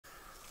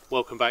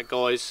Welcome back,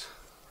 guys.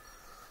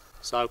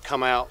 So I've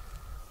come out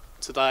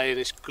today,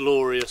 this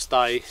glorious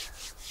day.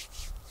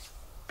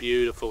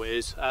 Beautiful it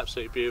is,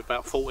 absolutely beautiful,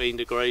 about 14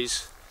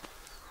 degrees.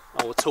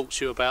 I will talk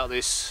to you about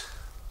this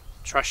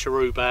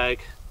Trasharoo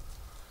bag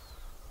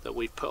that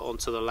we put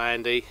onto the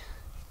Landy.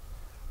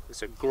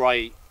 It's a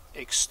great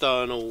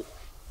external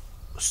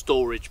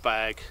storage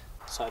bag.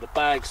 So the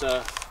bag's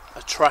a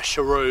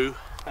Trasharoo,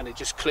 and it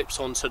just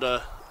clips onto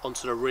the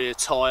rear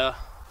tyre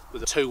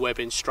with the 2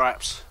 webbing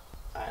straps.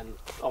 And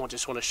I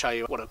just want to show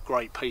you what a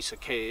great piece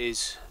of kit it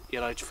is, you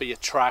know, for your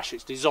trash.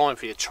 It's designed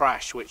for your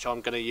trash, which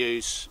I'm going to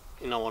use,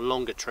 you know, on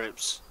longer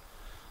trips.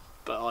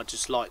 But I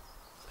just like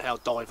how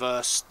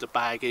diverse the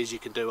bag is. You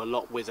can do a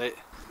lot with it.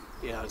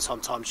 You know,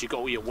 sometimes you've got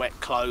all your wet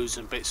clothes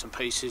and bits and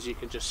pieces, you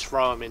can just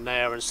throw them in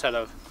there instead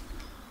of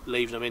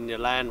leaving them in your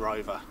Land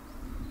Rover.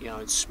 You know,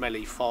 and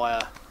smelly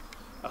fire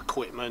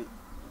equipment,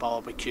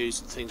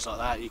 barbecues and things like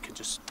that, you can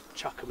just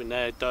chuck them in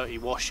there. Dirty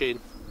washing,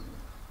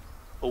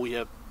 all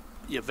your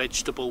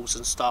vegetables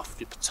and stuff,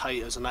 your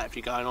potatoes and that, if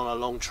you're going on a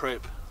long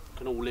trip,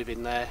 can all live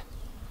in there.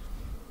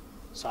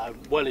 So I'm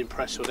well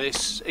impressed with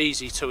this.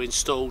 Easy to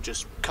install,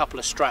 just a couple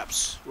of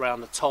straps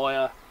around the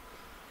tyre,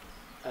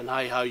 and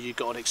hey ho, you've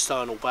got an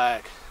external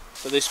bag.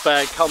 So this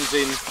bag comes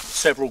in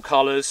several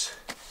colours.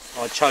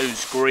 I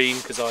chose green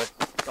because I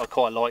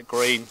quite like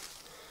green,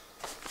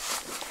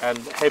 and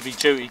heavy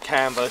duty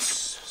canvas,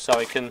 so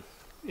it can,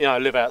 you know,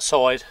 live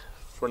outside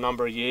for a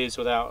number of years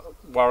without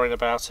worrying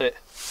about it.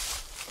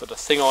 But the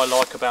thing I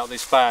like about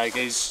this bag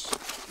is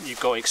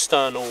you've got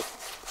external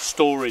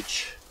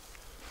storage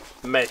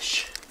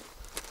mesh,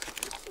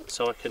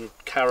 so I can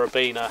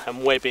carabiner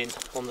and webbing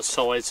on the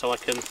side, so I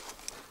can,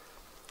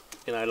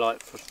 you know,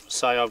 like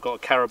say I've got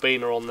a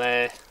carabiner on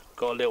there, I've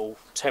got a little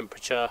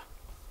temperature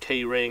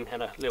key ring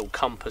and a little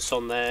compass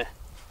on there,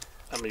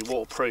 and my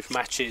waterproof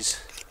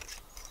matches,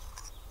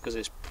 because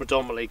it's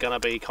predominantly going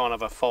to be kind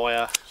of a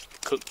fire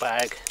cook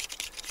bag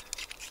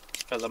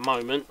at the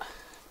moment.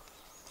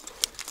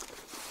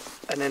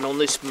 And then on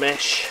this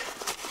mesh,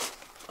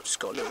 I've just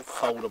got a little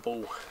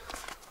foldable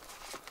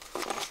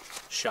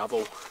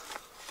shovel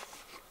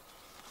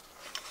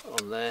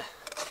on there,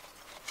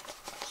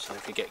 so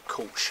if you get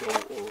caught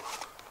short or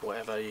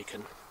whatever, you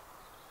can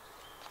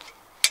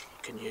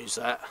use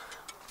that.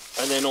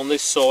 And then on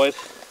this side,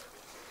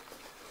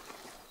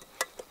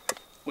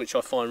 which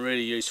I find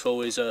really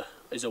useful, is a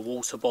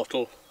water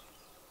bottle.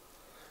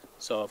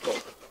 So I've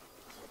got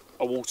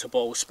a water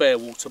bottle, spare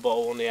water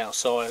bottle on the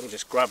outside. I can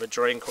just grab a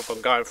drink, or if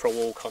I'm going for a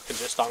walk, I can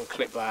just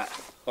unclip that.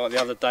 Like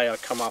the other day I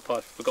come up,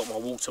 I forgot my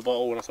water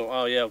bottle, and I thought,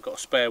 oh yeah, I've got a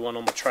spare one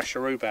on my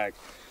Trasharoo bag.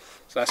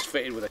 So that's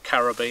fitted with a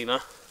carabiner.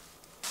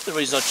 The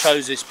reason I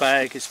chose this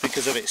bag is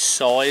because of its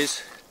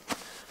size.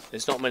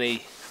 There's not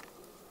many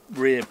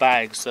rear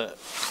bags that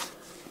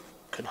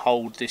can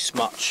hold this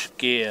much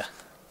gear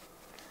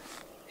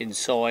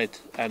inside,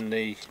 and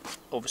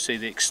obviously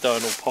the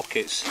external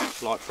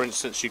pockets. Like for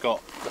instance, you've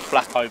got the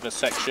flap over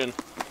section,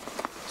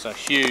 it's a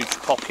huge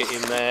pocket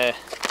in there.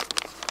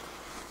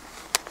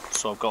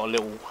 So I've got a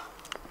little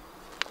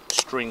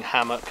string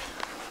hammock.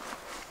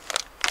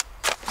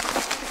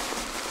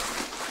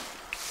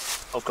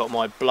 I've got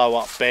my blow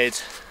up bed,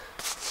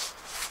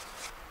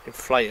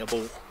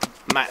 inflatable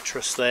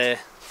mattress there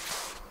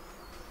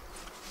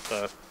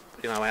for,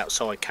 you know,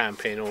 outside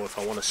camping, or if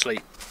I want to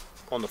sleep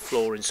on the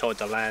floor inside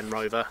the Land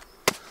Rover.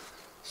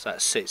 So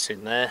that sits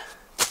in there.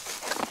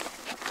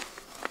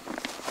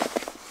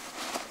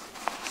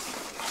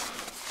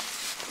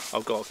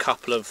 I've got a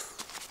couple of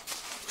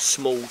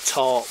small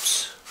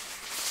tarps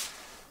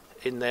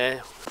in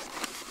there,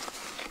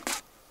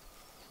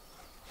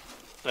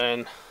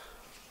 and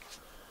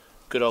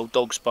good old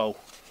dog's bowl.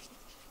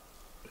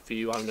 If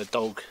you own a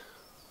dog,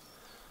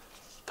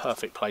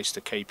 perfect place to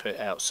keep it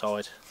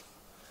outside.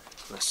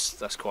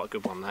 That's quite a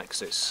good one, that,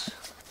 because it's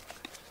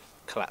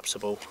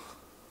collapsible,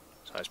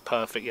 so it's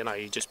perfect. You know,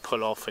 you just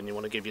pull off and you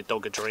want to give your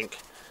dog a drink,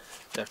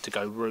 you have to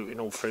go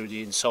rooting all through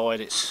the inside.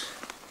 It's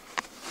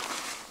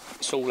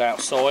all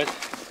outside.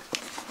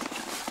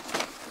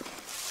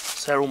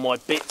 So all my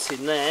bits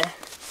in there,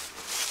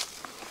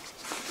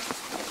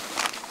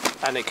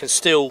 and it can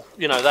still,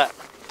 you know, that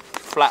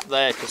flap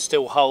there can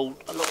still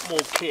hold a lot more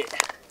kit.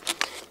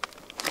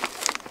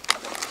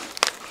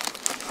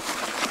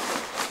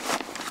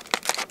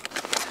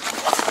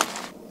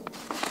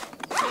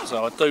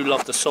 So I do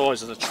love the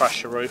size of the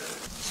Trasharoo.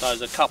 So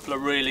there's a couple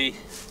of really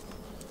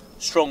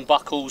strong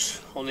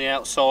buckles on the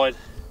outside,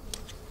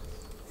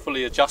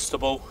 fully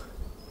adjustable.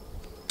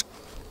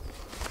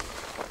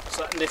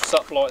 So that lifts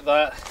up like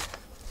that.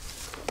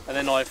 And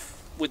then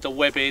with the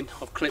webbing,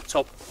 I've clipped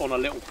up on a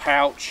little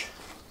pouch.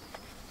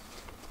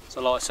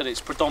 So like I said,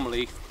 it's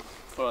predominantly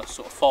for a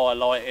sort of fire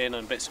lighting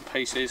and bits and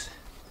pieces.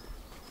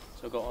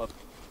 So I've got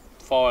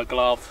a fire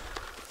glove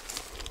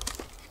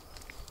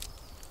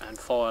and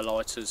fire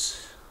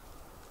lighters.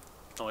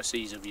 Nice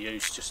ease of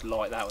use, just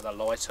light that with a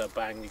lighter,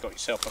 bang, you've got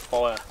yourself a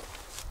fire.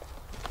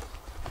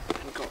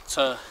 Haven't got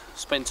to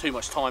spend too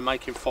much time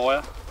making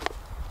fire.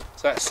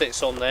 So that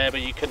sits on there,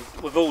 but you can,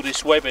 with all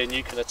this webbing,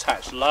 you can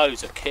attach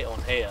loads of kit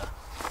on here.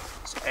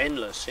 It's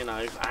endless, you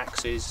know,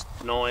 axes,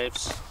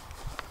 knives,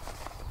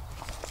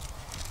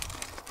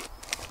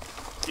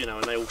 you know,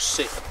 and they all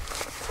sit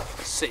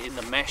in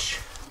the mesh.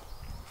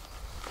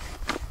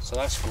 So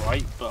that's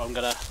great, but I'm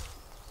gonna,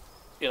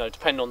 you know,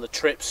 depending on the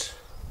trips,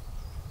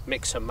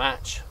 mix and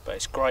match. But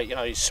it's great, you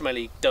know, your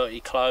smelly,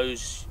 dirty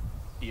clothes,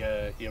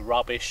 your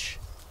rubbish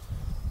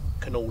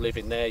can all live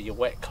in there, your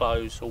wet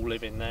clothes all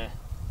live in there.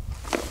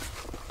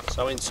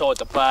 So inside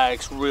the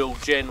bag's real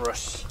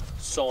generous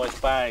size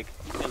bag,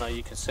 you know,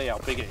 you can see how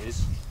big it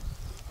is.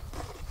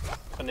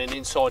 And then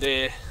inside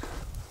here,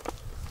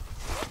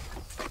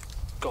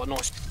 got a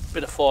nice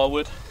bit of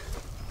firewood.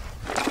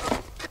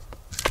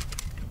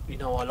 You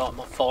know, I like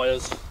my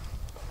fires.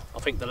 I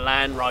think the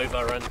Land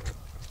Rover and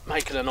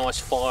making a nice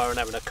fire and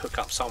having a cook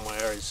up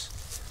somewhere is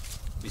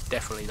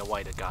definitely the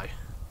way to go.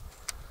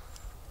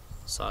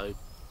 So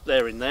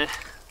they're in there,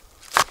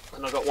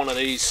 and I've got one of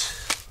these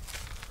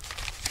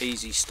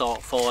easy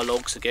start fire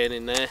logs again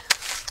in there,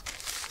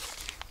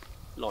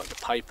 like the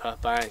paper,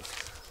 bang,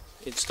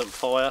 instant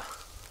fire.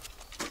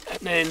 And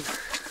then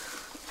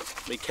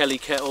my Kelly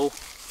kettle,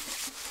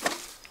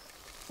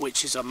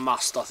 which is a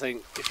must. I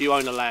think if you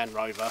own a Land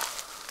Rover,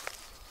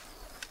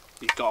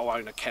 you've got to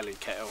own a Kelly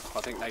kettle.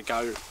 I think they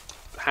go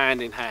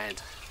hand in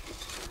hand.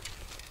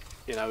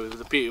 You know,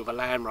 the beauty of a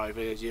Land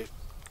Rover is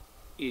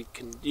you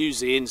can use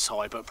the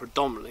inside, but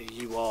predominantly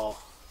you are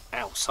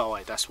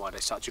outside. That's why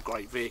they're such a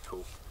great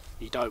vehicle.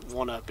 You don't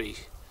want to be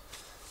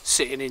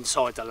sitting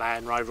inside the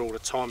Land Rover all the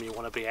time, you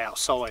want to be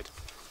outside.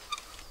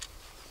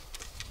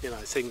 You know,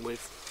 the thing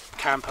with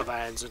camper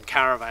vans and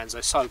caravans,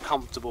 they're so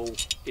comfortable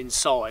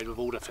inside with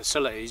all the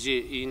facilities,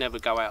 you never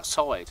go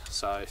outside.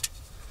 So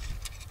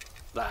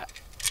that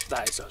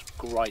is a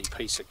great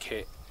piece of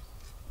kit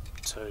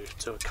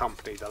to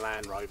accompany the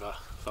Land Rover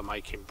for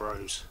making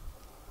brews.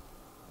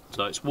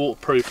 So it's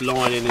waterproof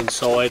lining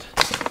inside.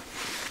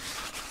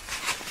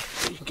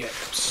 You can get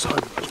so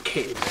much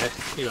kit in there.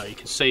 You know, you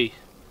can see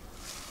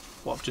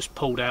what I've just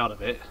pulled out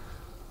of it,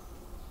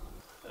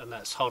 and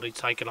that's hardly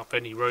taken up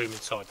any room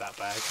inside that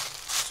bag.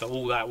 So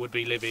all that would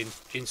be living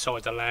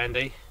inside the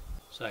Landy.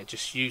 So it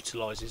just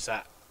utilises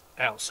that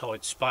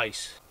outside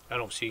space,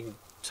 and obviously you can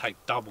take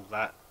double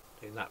that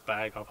in that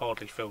bag. I've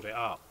hardly filled it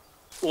up.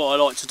 What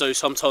I like to do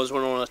sometimes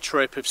when I'm on a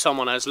trip, if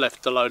someone has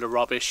left a load of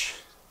rubbish,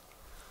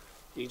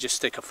 you just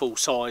stick a full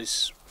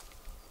size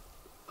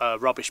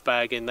rubbish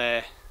bag in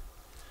there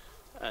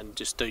and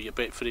just do your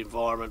bit for the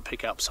environment,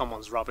 pick up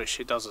someone's rubbish.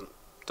 It doesn't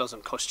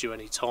cost you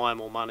any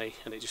time or money,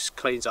 and it just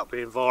cleans up the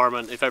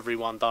environment. If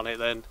everyone done it,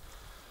 then,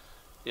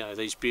 you know,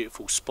 these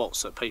beautiful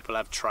spots that people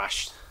have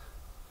trashed,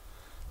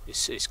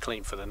 it's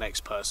clean for the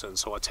next person.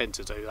 So I tend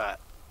to do that,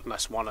 and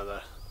that's one of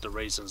the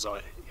reasons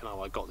I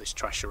got this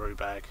Trasharoo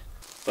bag.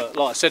 But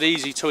like I said,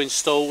 easy to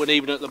install, and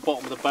even at the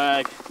bottom of the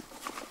bag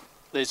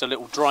there's a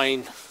little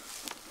drain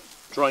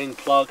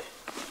plug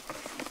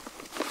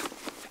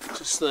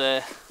just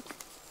there,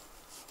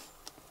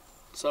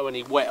 so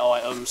any wet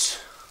items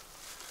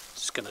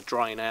it's going to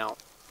drain out.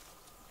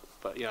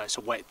 But you know, it's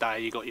a wet day,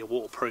 you got your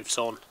waterproofs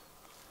on,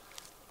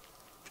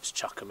 just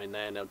chuck them in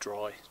there and they'll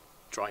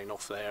drain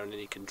off there, and then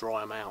you can dry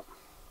them out.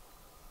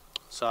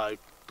 So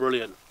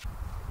brilliant.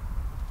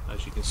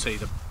 As you can see,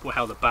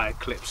 how the bag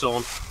clips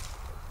on,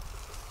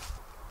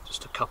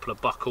 just a couple of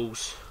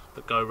buckles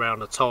that go around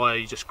the tyre,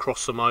 you just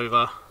cross them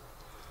over,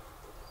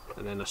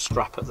 and then a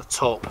strap at the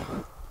top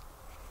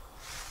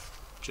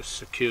just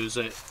secures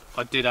it.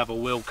 I did have a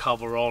wheel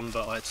cover on,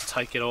 but I had to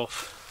take it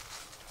off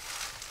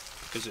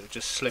because it was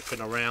just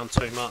slipping around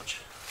too much.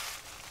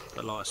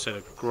 But like I said,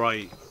 a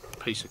great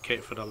piece of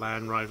kit for the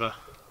Land Rover.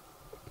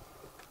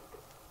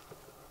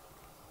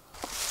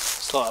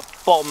 It's like a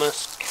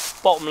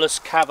bottomless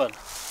cavern,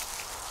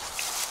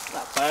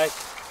 that bag.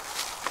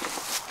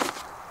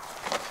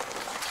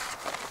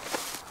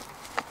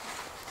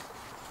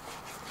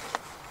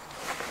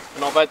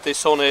 And I've had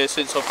this on here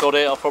since I've got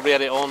it. I've probably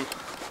had it on,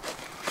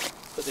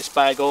 put this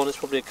bag on, it's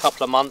probably a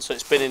couple of months, so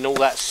it's been in all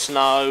that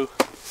snow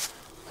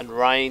and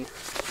rain,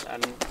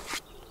 and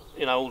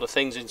you know, all the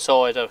things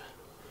inside are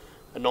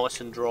nice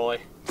and dry,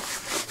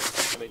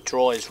 and it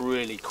dries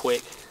really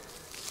quick,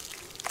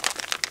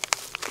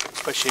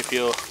 especially if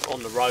you're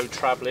on the road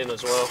travelling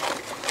as well.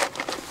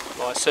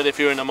 Like I said, if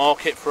you're in the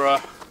market for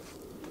a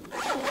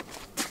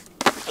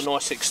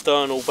nice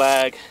external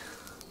bag,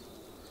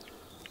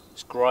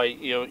 it's great.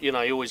 You're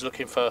always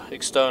looking for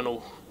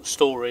external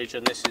storage,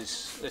 and this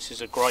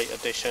is a great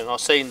addition.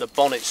 I've seen the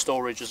bonnet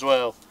storage as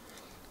well.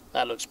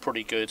 That looks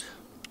pretty good,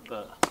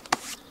 but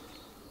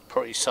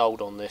pretty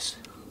sold on this.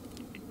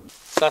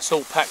 That's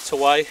all packed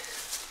away.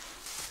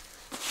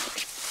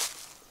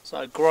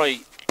 So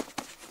great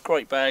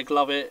bag,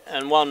 love it.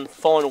 And one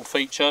final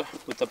feature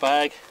with the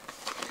bag,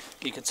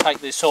 you can take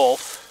this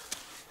off,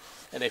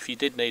 and if you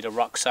did need a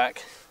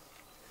rucksack,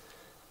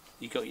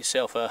 you got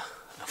yourself a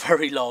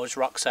very large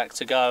rucksack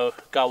to go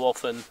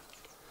off and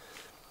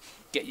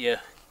get your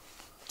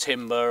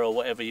timber or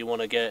whatever you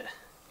want to get,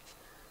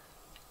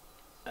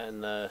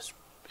 and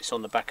it's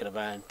on the back of the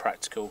van,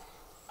 practical.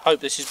 Hope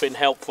this has been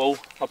helpful.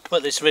 I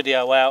put this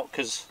video out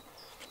because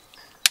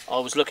I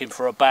was looking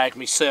for a bag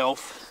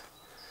myself,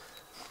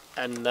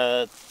 and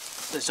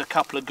there's a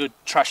couple of good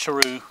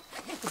Trasharoo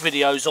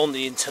videos on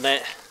the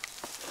internet,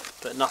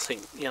 but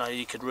nothing, you know,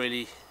 you could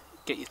really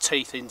get your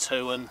teeth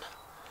into and,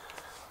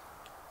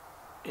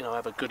 you know,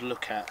 have a good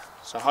look at.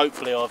 So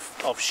hopefully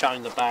I've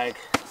shown the bag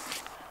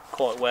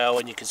quite well,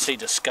 and you can see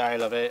the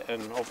scale of it,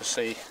 and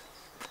obviously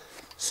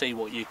see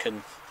what you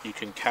can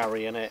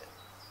carry in it,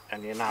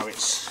 and you know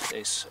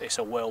it's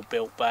a well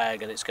built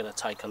bag, and it's going to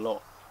take a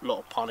lot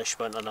of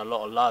punishment and a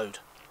lot of load.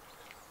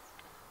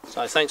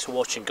 So thanks for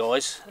watching,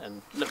 guys,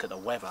 and look at the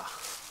weather.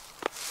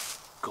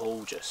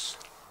 Gorgeous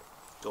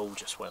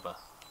weather.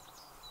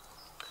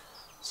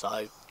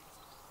 So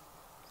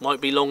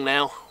won't be long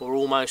now, we're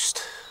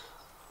almost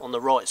on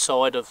the right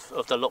side of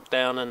the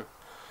lockdown, and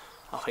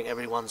I think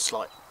everyone's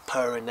like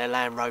purring their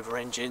Land Rover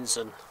engines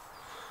and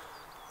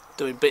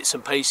doing bits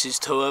and pieces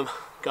to them,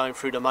 going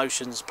through the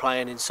motions,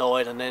 playing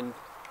inside, and then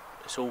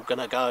it's all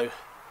gonna go.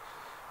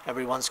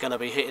 Everyone's gonna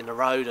be hitting the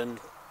road and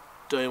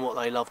doing what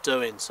they love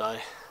doing, so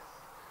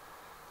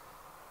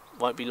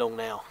won't be long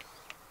now.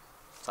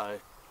 So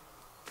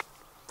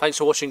thanks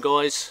for watching,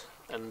 guys,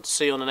 and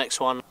see you on the next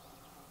one.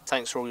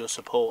 Thanks for all your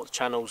support. The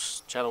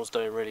channel's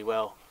doing really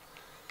well.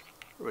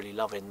 Really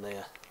loving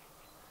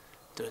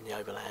doing the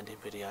overlanding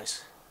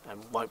videos,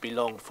 and won't be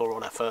long before we're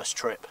on our first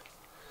trip.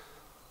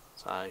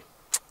 So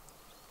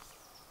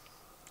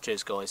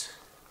cheers, guys,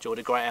 enjoy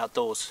the great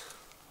outdoors.